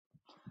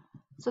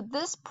So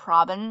this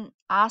problem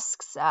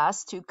asks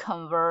us to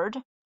convert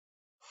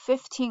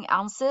 15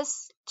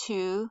 ounces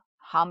to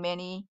how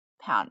many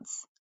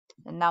pounds?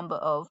 The number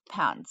of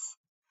pounds.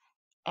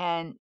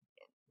 And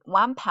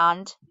 1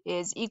 pound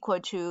is equal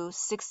to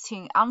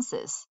 16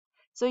 ounces.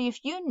 So if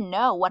you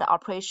know what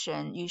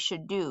operation you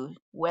should do,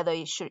 whether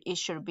it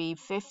should be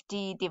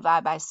 50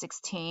 divided by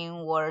 16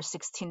 or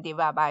 16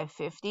 divided by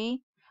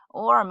 50,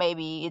 or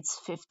maybe it's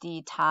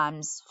 50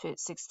 times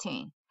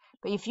 16.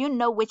 But if you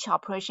know which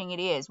operation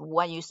it is,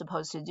 what you're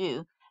supposed to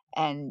do,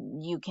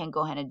 and you can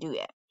go ahead and do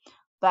it.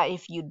 But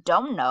if you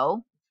don't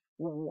know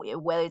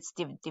whether it's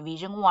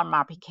division or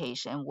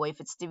multiplication, or if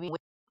it's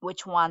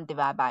which one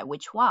divided by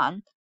which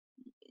one,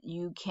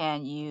 you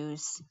can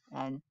use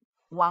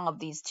one of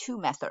these two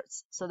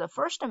methods. So the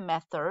first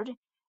method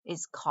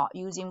is called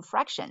using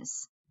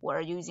fractions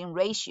or using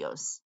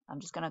ratios.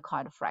 I'm just going to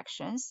call it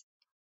fractions,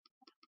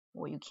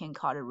 or you can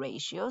call it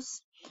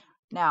ratios.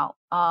 Now,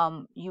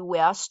 you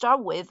will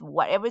start with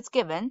whatever is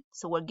given.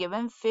 So we're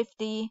given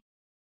 50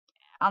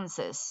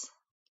 ounces.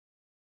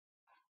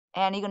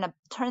 And you're going to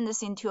turn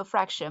this into a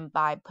fraction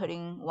by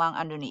putting 1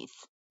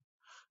 underneath.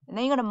 And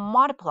then you're going to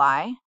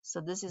multiply.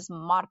 So this is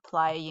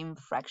multiplying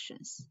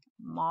fractions.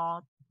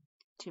 Multiplying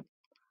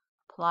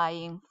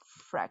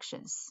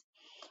fractions.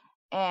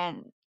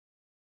 And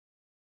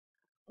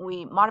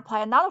we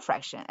multiply another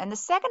fraction. And the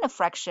second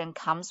fraction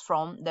comes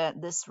from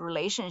this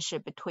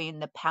relationship between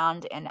the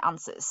pound and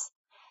ounces.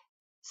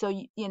 So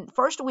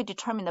first we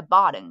determine the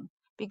bottom,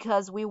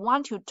 because we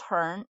want to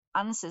turn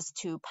ounces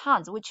to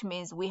pounds, which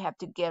means we have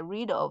to get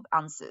rid of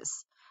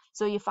ounces.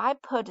 So if I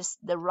put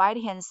the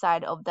right-hand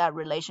side of that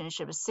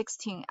relationship,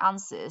 16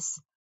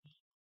 ounces,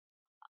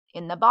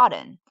 in the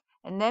bottom,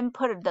 and then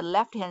put the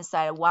left-hand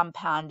side, 1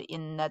 pound,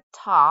 in the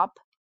top,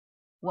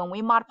 when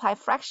we multiply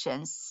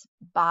fractions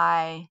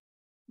by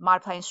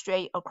multiplying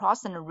straight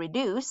across and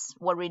reduce,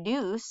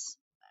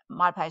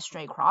 multiply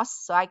straight across,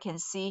 so I can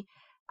see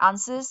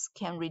ounces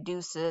can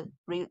reduce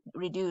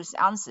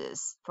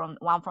ounces from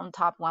one from the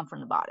top, one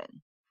from the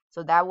bottom.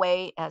 So that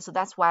way, so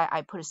that's why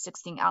I put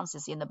 16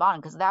 ounces in the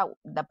bottom, because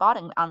the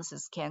bottom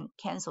ounces can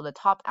cancel the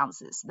top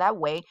ounces. That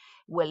way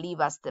will leave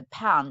us the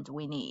pound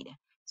we need.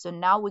 So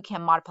now we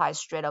can multiply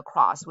straight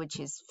across, which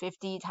is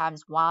 50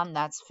 times 1,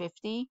 that's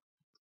 50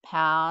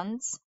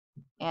 pounds.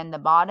 And the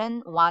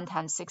bottom, 1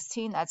 times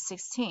 16, that's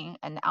 16.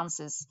 And the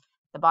ounces,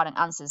 the bottom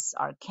ounces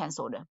are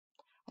canceled.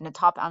 And the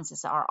top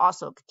ounces are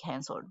also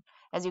canceled.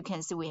 As you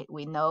can see,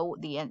 we know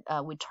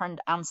we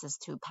turned ounces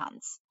to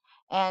pounds.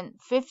 And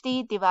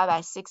 50 divided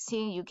by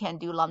 16, you can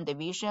do long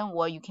division,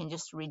 or you can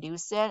just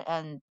reduce it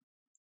and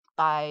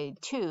by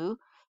 2.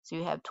 So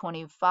you have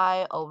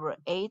 25 over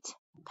 8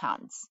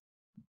 pounds.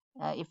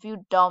 If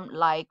you don't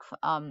like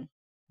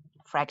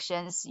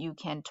fractions, you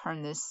can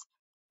turn this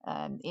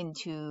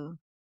into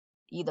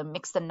either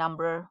mix the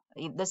number.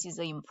 This is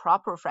an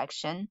improper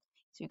fraction,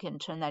 so you can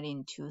turn that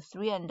into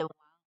 3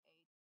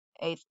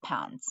 1/8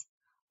 pounds.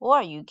 Or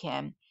you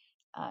can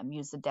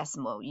use the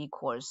decimal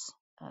equals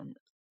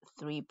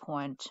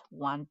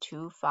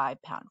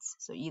 3.125 pounds.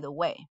 So either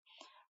way.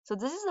 So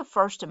this is the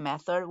first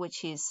method,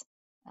 which is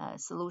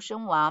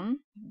solution 1,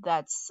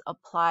 that's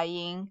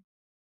applying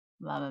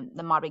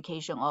the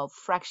multiplication of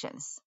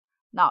fractions.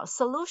 Now,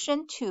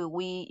 solution 2,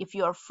 if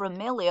you are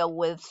familiar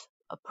with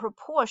a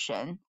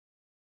proportion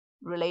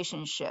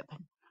relationship,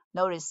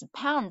 notice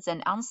pounds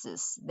and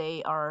ounces,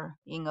 they are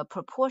in a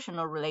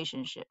proportional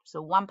relationship.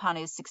 So 1 pound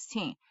is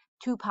 16.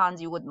 2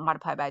 pounds you would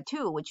multiply by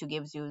 2, which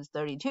gives you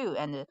 32,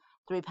 and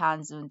 3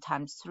 pounds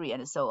times 3,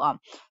 and so on.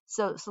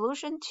 So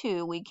solution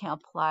 2, we can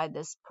apply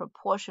this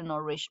proportional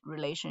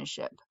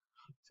relationship.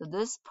 So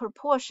this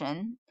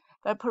proportion,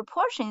 but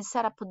proportion is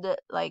set up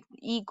like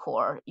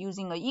equal,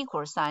 using an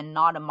equal sign,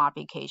 not a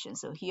multiplication.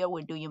 So here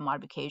we're doing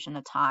multiplication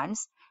of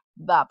times,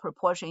 but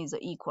proportion is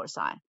an equal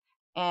sign.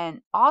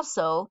 And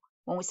also,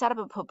 when we set up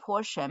a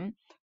proportion,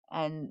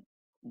 and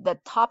the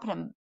top,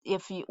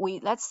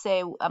 let's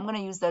say I'm going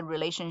to use the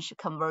relationship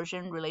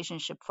conversion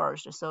relationship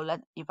first. So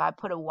if I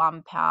put a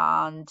 1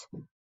 pound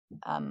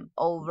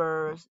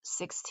over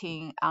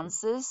 16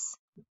 ounces,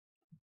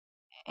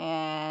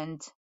 and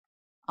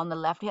on the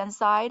left hand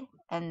side,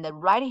 and the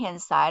right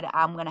hand side,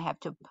 I'm going to have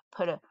to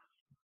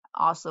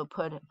also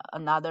put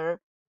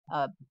another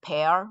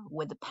pair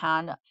with the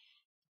pound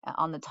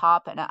on the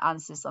top and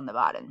ounces on the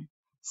bottom.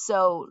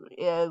 So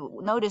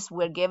notice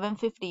we're given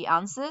 50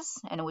 ounces,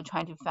 and we're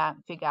trying to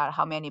figure out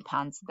how many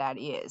pounds that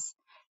is.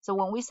 So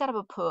when we set up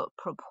a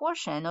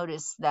proportion,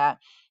 notice that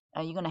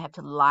you're going to have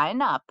to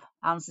line up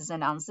ounces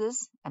and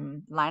ounces,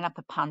 and line up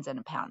pounds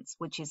and pounds,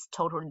 which is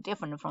totally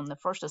different from the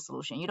first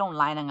solution. You don't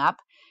line them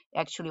up.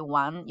 Actually,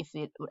 if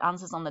it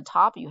ounces on the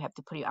top, you have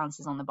to put your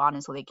ounces on the bottom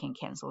so they can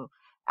cancel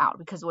out,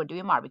 because we're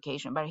doing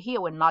multiplication. But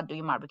here we're not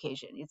doing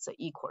multiplication. It's an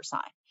equal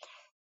sign.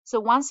 So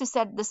once you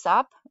set this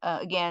up,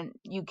 again,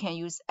 you can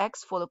use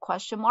X for the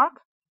question mark.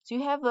 So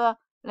you have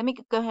let me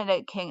go ahead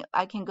and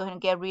I can go ahead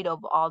and get rid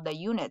of all the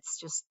units.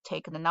 Just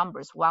take the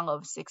numbers, 1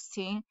 over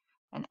 16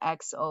 and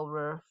X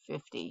over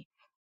 50.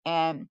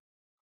 And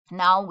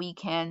now we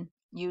can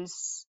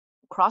use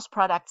cross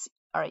products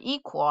are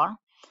equal,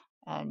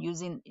 and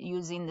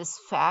using this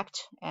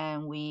fact,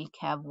 and we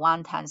have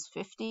 1 times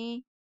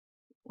 50,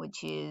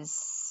 which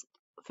is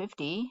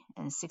 50,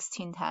 and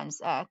 16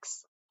 times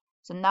x.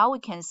 So now we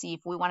can see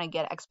if we want to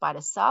get x by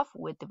itself,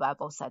 we divide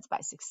both sides by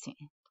 16.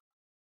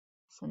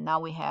 So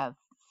now we have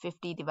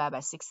 50 divided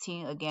by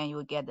 16. Again, you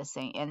will get the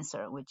same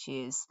answer, which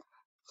is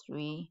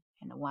 3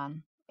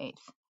 1/8.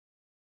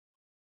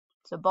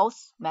 So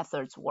both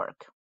methods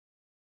work.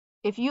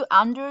 If you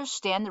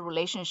understand the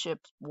relationship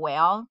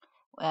well,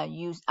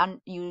 you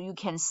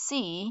can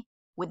see,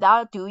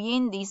 without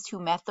doing these two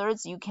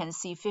methods, you can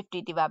see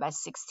 50 divided by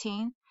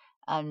 16,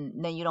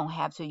 and then you don't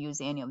have to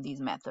use any of these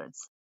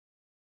methods.